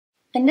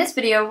In this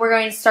video, we're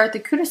going to start the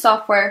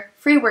KutaSoftware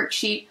free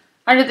worksheet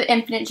under the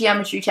Infinite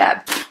Geometry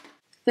tab.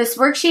 This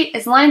worksheet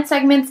is line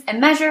segments and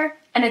measure,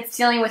 and it's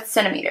dealing with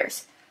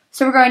centimeters.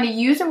 So we're going to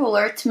use a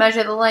ruler to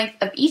measure the length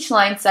of each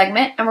line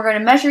segment, and we're going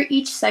to measure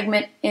each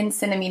segment in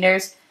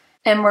centimeters,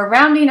 and we're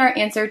rounding our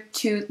answer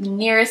to the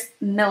nearest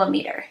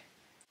millimeter.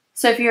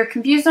 So if you're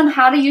confused on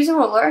how to use a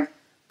ruler,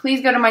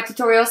 please go to my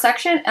tutorial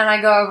section, and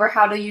I go over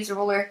how to use a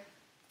ruler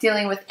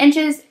dealing with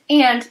inches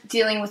and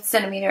dealing with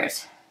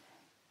centimeters.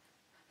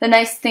 The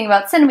nice thing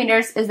about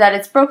centimeters is that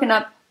it's broken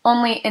up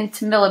only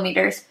into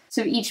millimeters,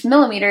 so each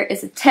millimeter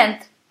is a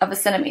tenth of a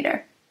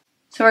centimeter.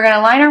 So we're going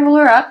to line our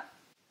ruler up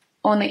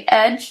on the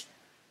edge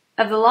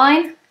of the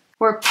line.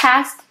 We're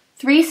past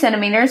 3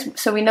 centimeters,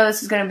 so we know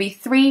this is going to be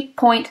 3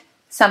 point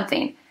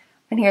something.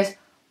 And here's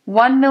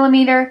 1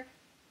 millimeter,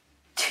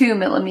 2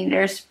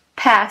 millimeters,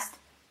 past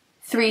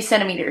 3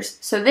 centimeters.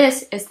 So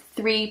this is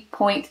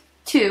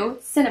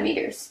 3.2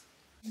 centimeters.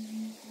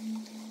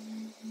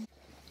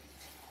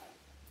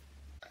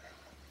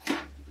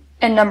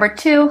 And number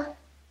 2,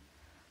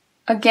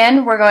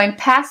 again, we're going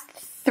past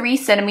 3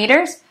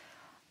 centimeters,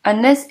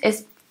 and this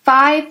is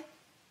 5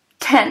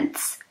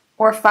 tenths,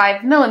 or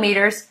 5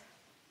 millimeters,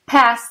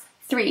 past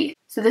 3.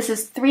 So this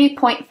is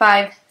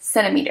 3.5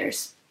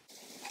 centimeters.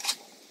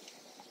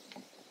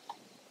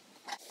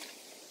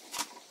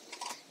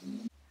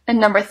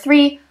 And number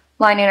 3,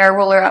 lining our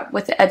ruler up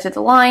with the edge of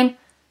the line,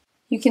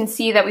 you can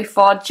see that we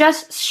fall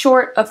just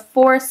short of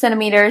 4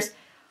 centimeters,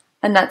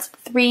 and that's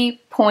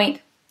 3.9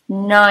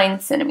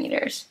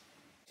 centimeters.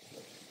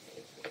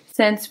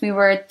 Since we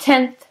were a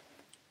tenth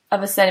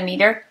of a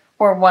centimeter,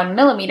 or 1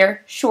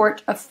 millimeter,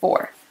 short of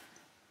 4.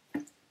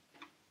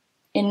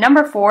 In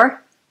number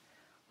 4,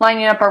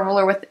 lining up our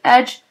ruler with the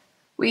edge,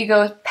 we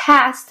go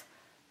past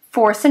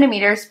 4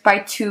 centimeters by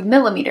 2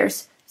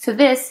 millimeters. So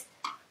this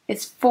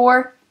is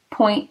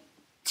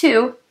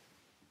 4.2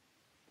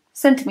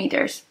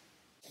 centimeters.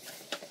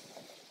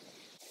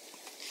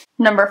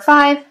 Number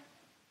 5,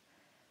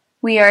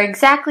 we are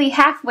exactly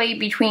halfway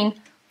between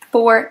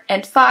 4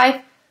 and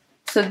 5,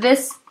 so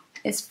this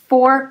is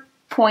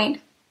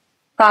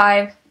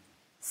 4.5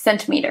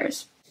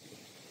 centimeters.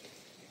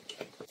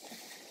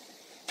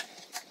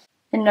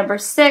 In number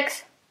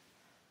 6,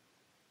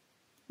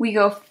 we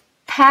go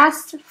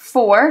past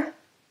 4.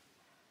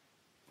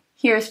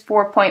 Here's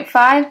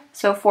 4.5,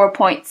 so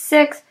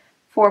 4.6,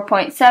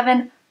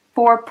 4.7,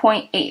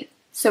 4.8.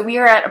 So we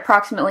are at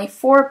approximately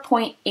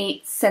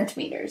 4.8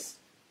 centimeters.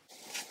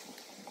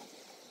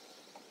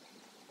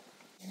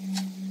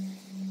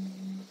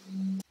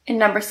 In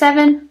number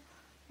 7,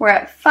 we're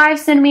at 5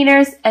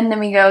 centimeters, and then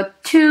we go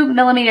 2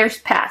 millimeters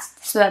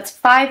past, so that's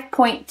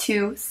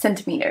 5.2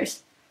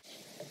 centimeters.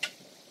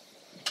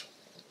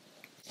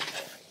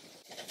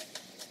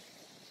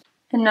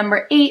 In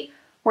number 8,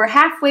 we're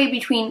halfway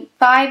between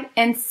 5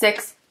 and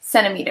 6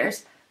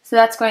 centimeters, so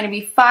that's going to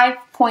be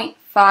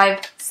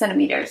 5.5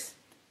 centimeters.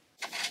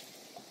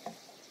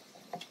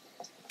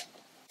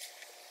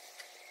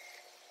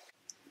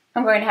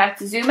 I'm going to have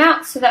to zoom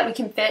out so that we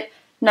can fit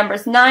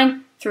numbers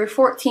 9 through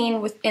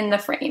 14 within the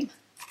frame.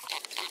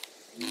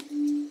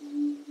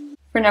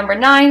 For number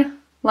 9,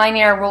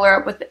 lining our ruler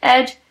up with the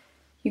edge,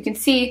 you can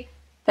see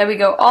that we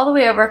go all the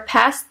way over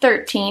past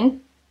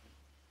 13.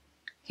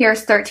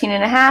 Here's 13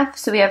 and a half,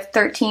 so we have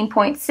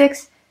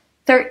 13.6,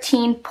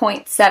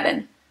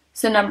 13.7.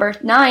 So number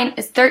 9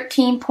 is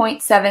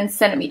 13.7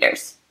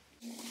 centimeters.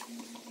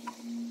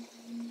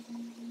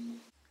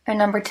 And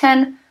number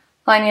 10,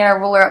 lining our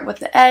ruler up with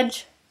the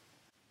edge,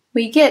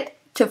 we get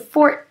to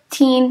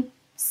 14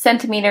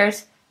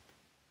 centimeters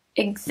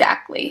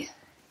exactly.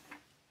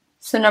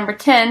 So number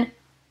 10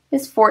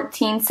 is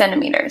 14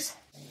 centimeters.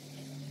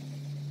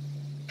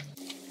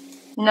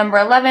 Number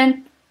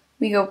 11,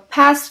 we go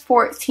past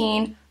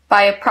 14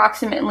 by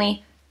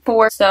approximately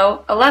 4,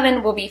 so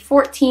 11 will be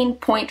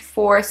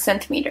 14.4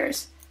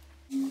 centimeters.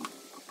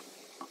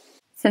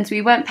 Since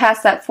we went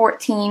past that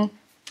 14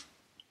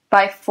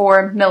 by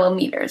 4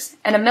 millimeters,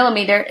 and a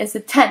millimeter is a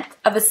tenth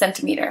of a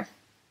centimeter.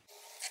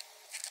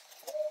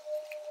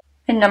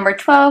 In number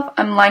 12,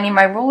 I'm lining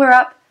my ruler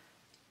up,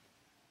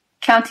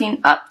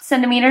 counting up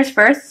centimeters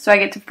first, so I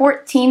get to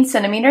 14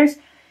 centimeters,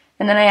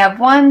 and then I have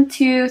 1,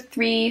 2,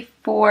 3,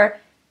 4,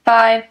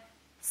 5,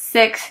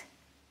 6,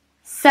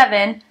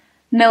 7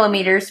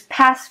 millimeters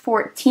past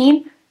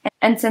 14,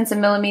 and since a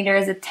millimeter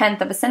is a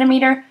tenth of a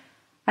centimeter,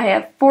 I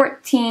have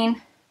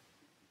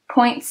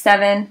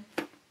 14.7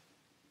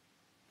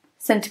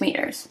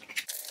 centimeters.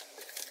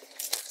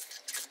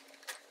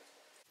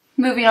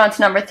 Moving on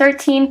to number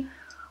 13,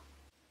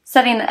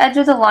 setting the edge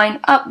of the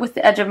line up with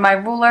the edge of my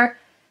ruler,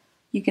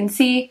 you can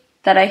see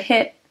that I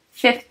hit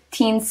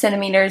 15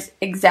 centimeters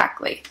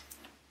exactly.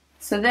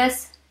 So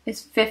this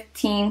is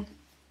 15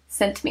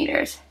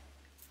 centimeters.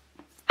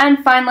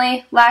 And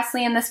finally,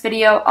 lastly in this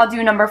video, I'll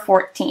do number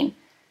 14.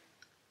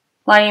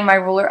 Lining my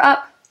ruler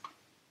up,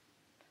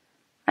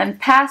 I'm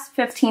past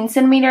 15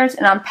 centimeters,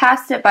 and I'm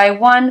past it by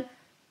 1,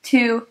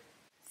 2,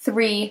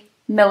 3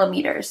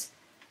 millimeters.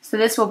 So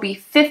this will be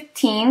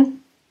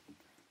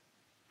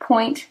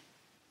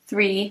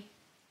 15.3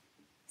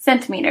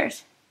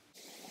 centimeters.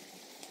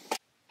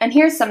 And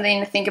here's something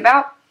to think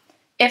about.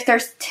 If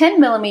there's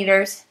 10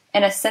 millimeters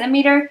in a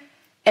centimeter,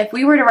 if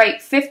we were to write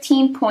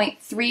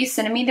 15.3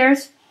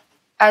 centimeters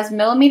as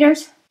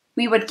millimeters,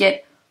 we would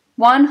get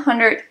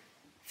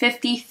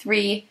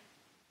 153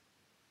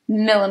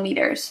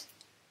 millimeters.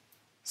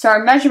 So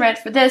our measurement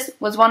for this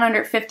was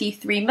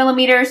 153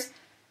 millimeters,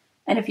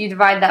 and if you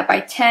divide that by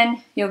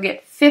 10, you'll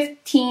get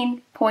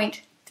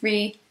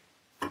 15.3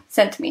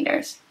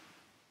 centimeters.